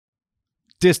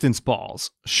Distance balls.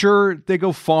 Sure, they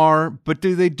go far, but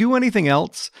do they do anything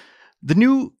else? The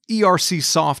new ERC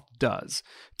Soft does.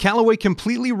 Callaway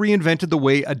completely reinvented the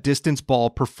way a distance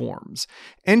ball performs.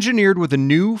 Engineered with a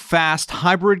new, fast,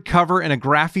 hybrid cover and a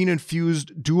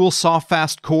graphene-infused dual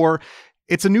soft-fast core,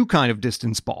 it's a new kind of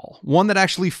distance ball, one that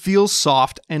actually feels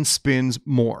soft and spins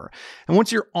more. And once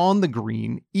you're on the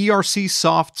green, ERC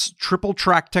Soft's triple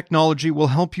track technology will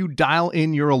help you dial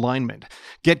in your alignment.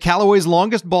 Get Callaway's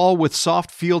longest ball with soft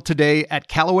feel today at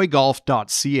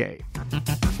CallawayGolf.ca.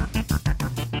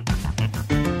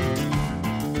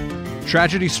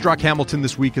 Tragedy struck Hamilton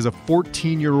this week as a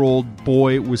 14-year-old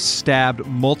boy was stabbed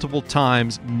multiple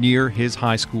times near his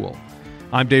high school.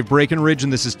 I'm Dave Breckenridge,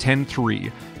 and this is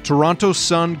 10-3. Toronto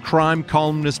Sun crime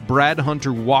columnist Brad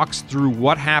Hunter walks through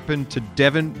what happened to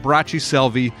Devin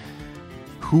Bracciselvi,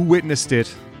 who witnessed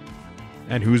it,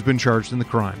 and who's been charged in the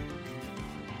crime.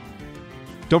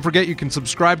 Don't forget you can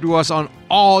subscribe to us on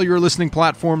all your listening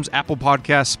platforms, Apple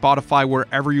Podcasts, Spotify,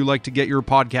 wherever you like to get your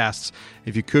podcasts.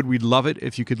 If you could, we'd love it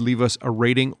if you could leave us a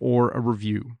rating or a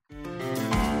review.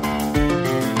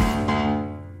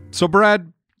 So,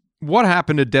 Brad, what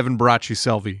happened to Devin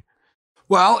Bracciselvi?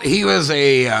 Well, he was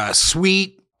a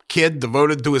sweet kid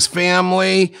devoted to his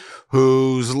family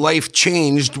whose life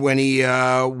changed when he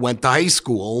went to high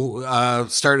school,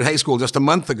 started high school just a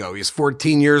month ago. He's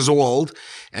 14 years old,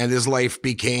 and his life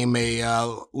became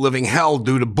a living hell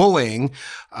due to bullying,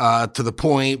 to the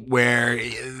point where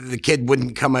the kid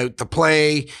wouldn't come out to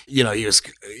play. He was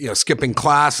skipping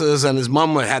classes, and his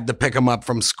mom had to pick him up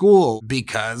from school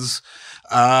because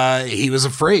he was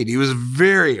afraid. He was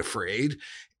very afraid.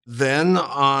 Then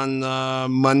on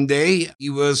Monday,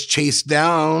 he was chased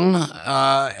down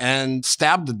and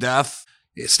stabbed to death,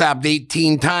 stabbed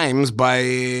 18 times by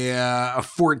a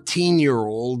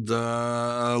 14-year-old,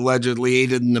 allegedly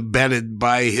aided and abetted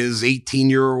by his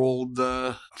 18-year-old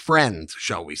friend,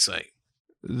 shall we say.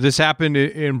 This happened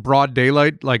in broad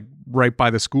daylight, like right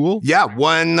by the school? Yeah,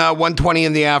 1:20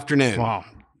 in the afternoon. Wow.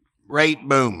 Right,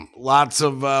 boom. Lots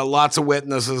of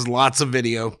witnesses, lots of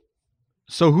video.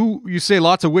 So who, you say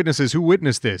lots of witnesses, who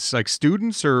witnessed this? Like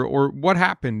students or what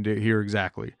happened here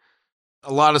exactly?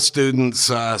 A lot of students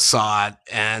saw it.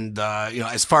 And,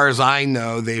 as far as I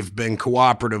know, they've been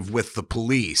cooperative with the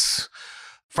police.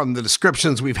 From the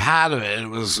descriptions we've had of it, it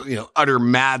was, utter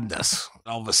madness.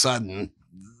 All of a sudden,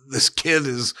 this kid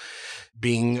is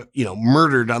being,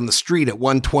 murdered on the street at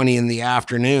 1:20 in the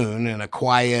afternoon in a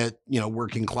quiet,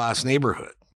 working class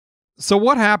neighborhood. So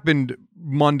what happened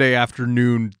Monday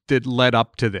afternoon that led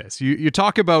up to this? You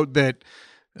talk about that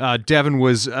Devin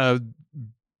was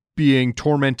being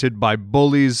tormented by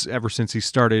bullies ever since he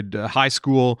started high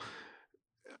school.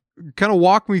 Kind of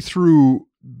walk me through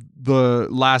the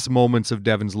last moments of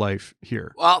Devin's life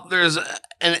here. Well, there's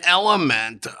an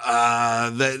element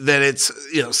that it's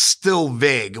still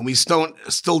vague, and we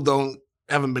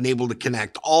haven't been able to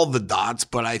connect all the dots.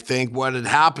 But I think what had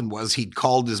happened was he'd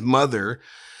called his mother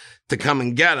to come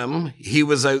and get him. He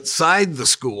was outside the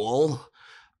school.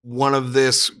 One of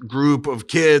this group of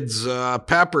kids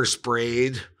pepper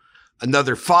sprayed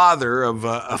another father of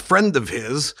a friend of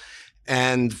his.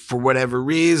 And for whatever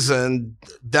reason,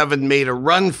 Devin made a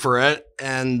run for it.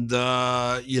 And,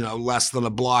 less than a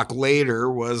block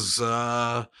later was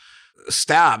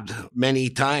stabbed many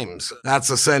times.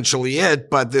 That's essentially it.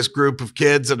 But this group of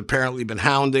kids had apparently been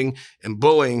hounding and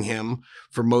bullying him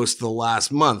for most of the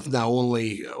last month. Now,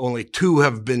 only 2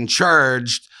 have been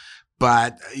charged,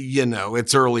 but,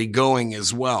 it's early going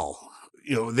as well.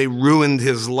 They ruined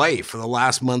his life for the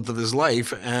last month of his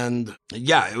life. And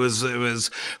yeah, it was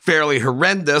fairly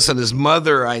horrendous. And his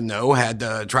mother, I know, had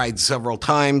tried several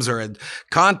times or had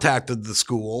contacted the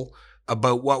school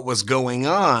about what was going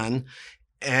on.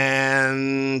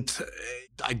 And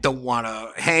I don't want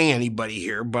to hang anybody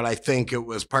here, but I think it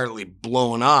was partly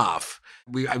blown off.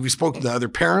 We've spoken to other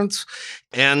parents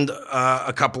and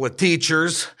a couple of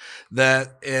teachers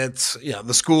that it's,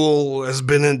 the school has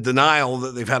been in denial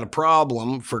that they've had a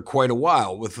problem for quite a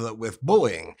while with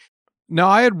bullying. Now,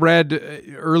 I had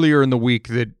read earlier in the week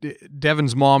that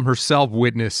Devin's mom herself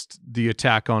witnessed the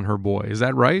attack on her boy. Is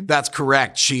that right? That's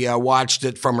correct. She watched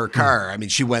it from her car. I mean,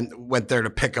 she went there to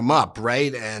pick him up,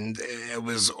 right? And it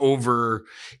was over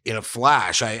in a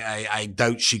flash. I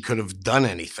doubt she could have done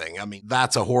anything. I mean,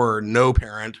 that's a horror no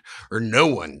parent or no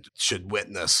one should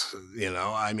witness,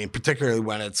 I mean, particularly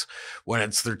when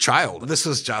it's their child. This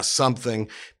is just something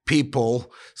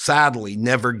people sadly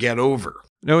never get over.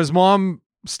 Now, his mom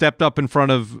stepped up in front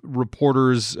of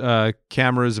reporters,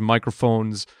 cameras and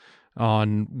microphones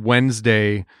on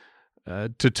Wednesday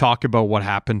to talk about what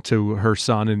happened to her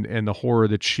son and the horror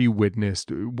that she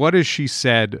witnessed. What has she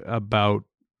said about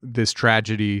this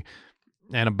tragedy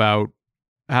and about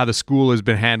how the school has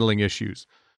been handling issues.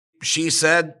 She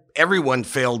said everyone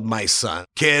failed my son.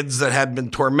 Kids that had been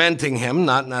tormenting him,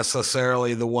 not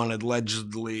necessarily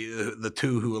the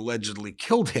two who allegedly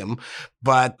killed him,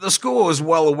 but the school was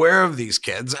well aware of these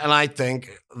kids. And I think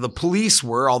the police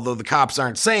were, although the cops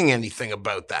aren't saying anything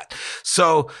about that.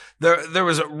 So there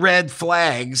was red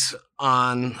flags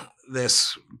on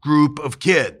this group of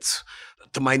kids.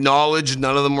 To my knowledge,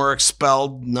 none of them were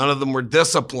expelled. None of them were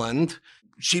disciplined.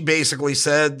 She basically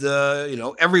said,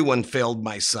 everyone failed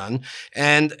my son.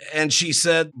 And she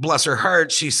said, bless her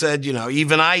heart, she said,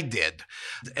 even I did.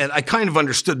 And I kind of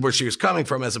understood where she was coming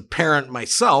from as a parent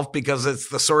myself, because it's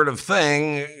the sort of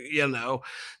thing,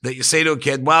 that you say to a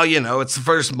kid, well, it's the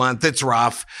first month, it's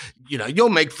rough, you'll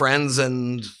make friends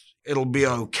and it'll be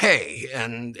okay.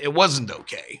 And it wasn't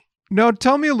okay. Now,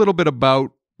 tell me a little bit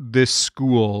about this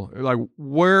school. Like,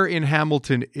 where in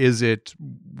Hamilton is it?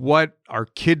 What are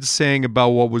kids saying about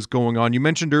what was going on? You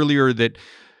mentioned earlier that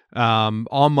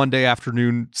on Monday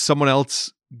afternoon, someone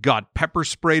else got pepper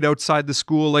sprayed outside the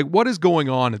school. Like, what is going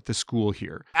on at the school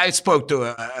here? I spoke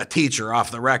to a teacher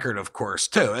off the record, of course,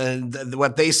 too. And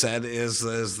what they said is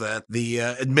that the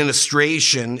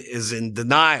administration is in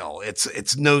denial.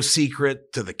 It's no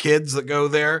secret to the kids that go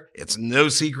there. It's no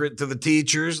secret to the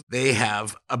teachers. They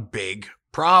have a big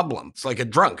problem. It's like a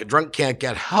drunk. A drunk can't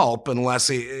get help unless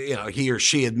he or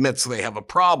she admits they have a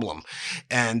problem.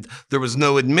 And there was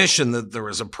no admission that there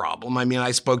was a problem. I mean,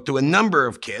 I spoke to a number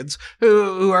of kids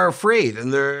who are afraid,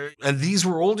 and these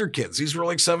were older kids. These were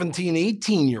like 17,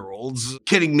 18-year-olds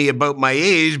kidding me about my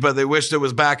age, but they wished it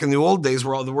was back in the old days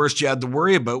where all the worst you had to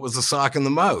worry about was a sock in the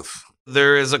mouth.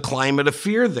 There is a climate of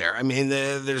fear there. I mean,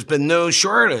 there's been no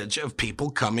shortage of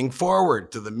people coming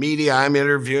forward to the media. I'm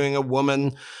interviewing a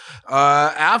woman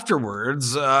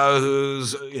afterwards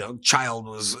whose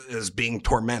child is being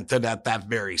tormented at that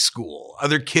very school.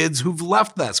 Other kids who've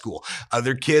left that school.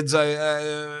 Other kids,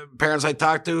 parents I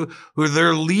talked to, who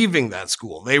they're leaving that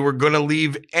school. They were going to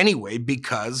leave anyway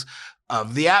because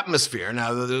of the atmosphere.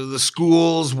 Now, the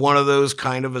school's one of those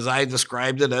kind of, as I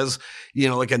described it, as,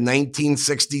 like a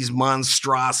 1960s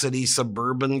monstrosity,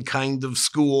 suburban kind of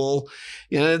school.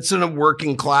 It's in a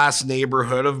working class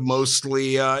neighborhood of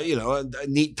mostly,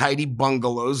 neat, tidy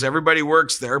bungalows. Everybody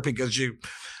works there because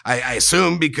I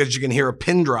assume because you can hear a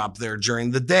pin drop there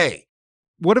during the day.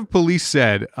 What have police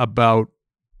said about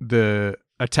the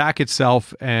attack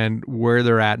itself and where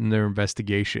they're at in their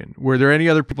investigation? Were there any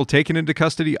other people taken into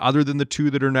custody other than the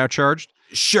two that are now charged?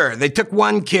 Sure. They took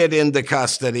one kid into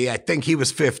custody. I think he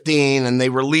was 15, and they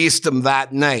released him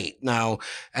that night. Now,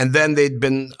 and then they'd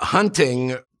been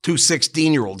hunting two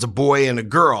 16-year-olds, a boy and a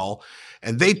girl,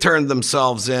 and they turned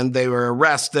themselves in. They were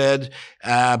arrested,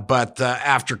 but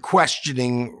after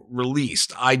questioning,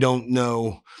 released. I don't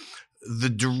know the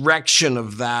direction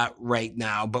of that right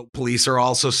now, but police are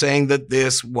also saying that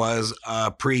this was a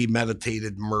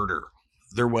premeditated murder.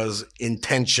 There was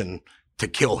intention to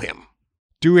kill him.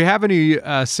 Do we have any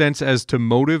sense as to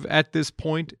motive at this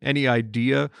point? Any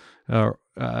idea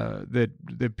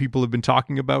that people have been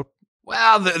talking about?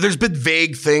 Well, there's been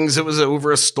vague things. It was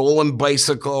over a stolen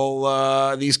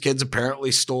bicycle. These kids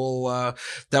apparently stole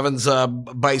Devin's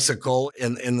bicycle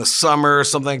in the summer or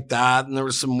something like that. And there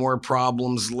were some more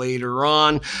problems later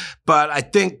on. But I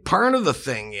think part of the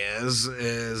thing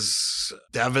is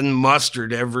Devin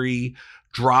mustered every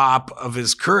drop of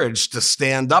his courage to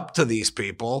stand up to these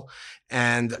people.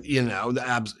 And,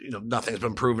 nothing's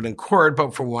been proven in court.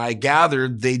 But from what I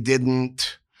gathered, they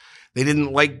didn't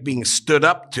like being stood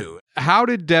up to. How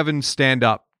did Devin stand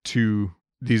up to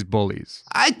these bullies?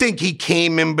 I think he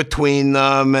came in between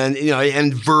them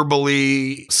and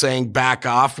verbally saying back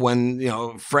off when,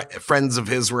 friends of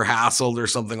his were hassled or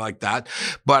something like that.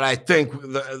 But I think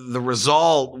the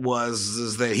result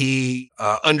was that he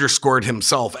underscored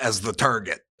himself as the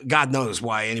target. God knows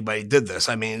why anybody did this.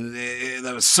 I mean,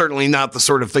 that was certainly not the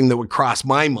sort of thing that would cross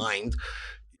my mind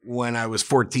when I was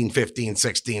 14, 15,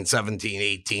 16, 17,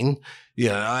 18,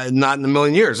 not in a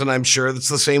million years. And I'm sure it's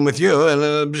the same with you. And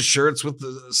I'm sure it's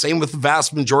the same with the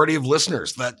vast majority of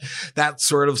listeners, that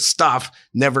sort of stuff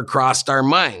never crossed our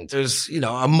mind. There's,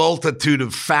 a multitude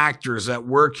of factors at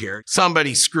work here.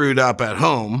 Somebody screwed up at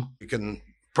home. You can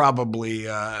probably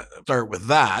start with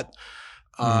that.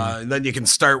 Then you can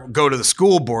go to the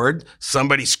school board.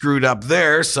 Somebody screwed up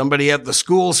there. Somebody at the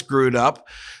school screwed up.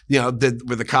 Were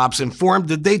the cops informed?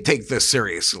 Did they take this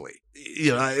seriously?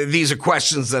 These are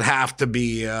questions that have to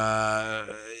be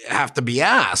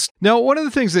asked. Now, one of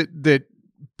the things that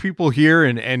people hear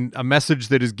and a message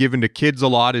that is given to kids a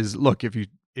lot is, look, if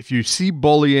you see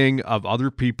bullying of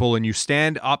other people and you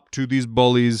stand up to these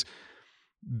bullies,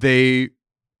 they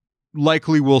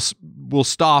likely will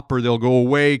stop, or they'll go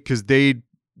away, because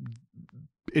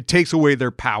it takes away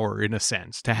their power, in a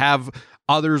sense. To have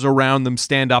others around them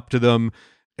stand up to them,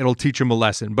 it'll teach them a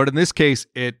lesson. But in this case,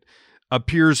 it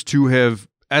appears to have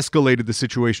escalated the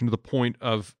situation to the point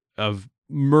of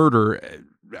murder.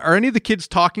 Are any of the kids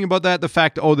talking about that? The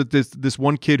fact, that this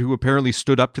one kid who apparently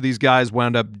stood up to these guys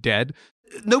wound up dead?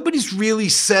 Nobody's really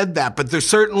said that, but there's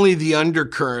certainly the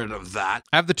undercurrent of that.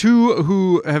 Have the two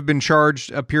who have been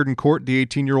charged appeared in court, the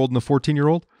 18-year-old and the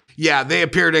 14-year-old? Yeah, they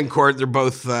appeared in court. They're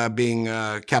both being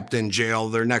kept in jail.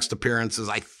 Their next appearance is,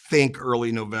 I think,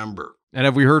 early November. And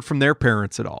have we heard from their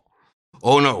parents at all?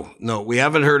 Oh, no, we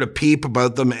haven't heard a peep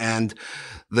about them. And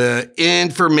the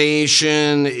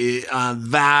information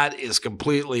on that is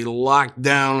completely locked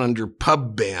down under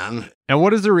pub ban. And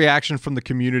what has the reaction from the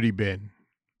community been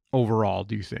overall,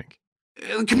 do you think?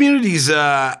 The community's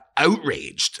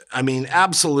outraged. I mean,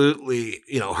 absolutely,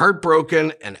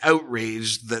 heartbroken and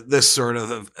outraged that this sort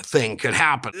of thing could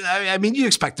happen. I mean, you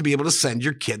expect to be able to send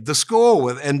your kid to school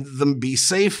and them be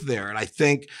safe there. And I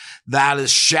think that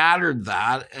has shattered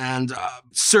that, and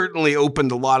certainly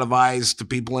opened a lot of eyes to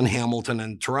people in Hamilton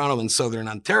and Toronto and Southern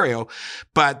Ontario.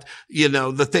 But,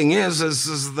 the thing is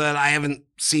that I haven't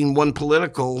seen one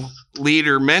political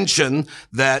leader mention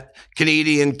that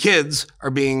Canadian kids are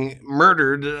being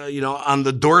murdered, on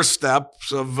the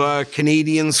doorsteps of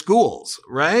Canadian schools,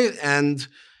 right? And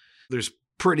there's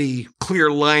pretty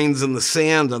clear lines in the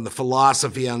sand on the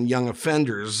philosophy on young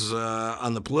offenders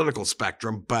on the political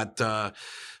spectrum, but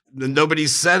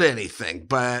nobody's said anything.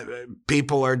 But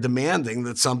people are demanding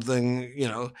that something,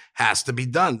 has to be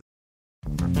done.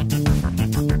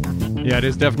 Yeah, it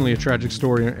is definitely a tragic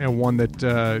story, and one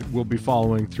that we'll be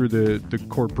following through the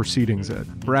court proceedings.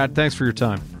 Brad, thanks for your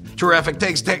time. Terrific.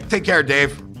 Thanks. Take care,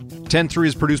 Dave. 10-3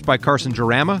 is produced by Carson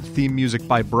Jarama. Theme music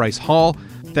by Bryce Hall.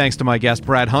 Thanks to my guest,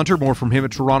 Brad Hunter. More from him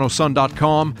at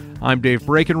TorontoSun.com. I'm Dave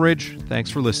Breckenridge. Thanks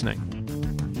for listening.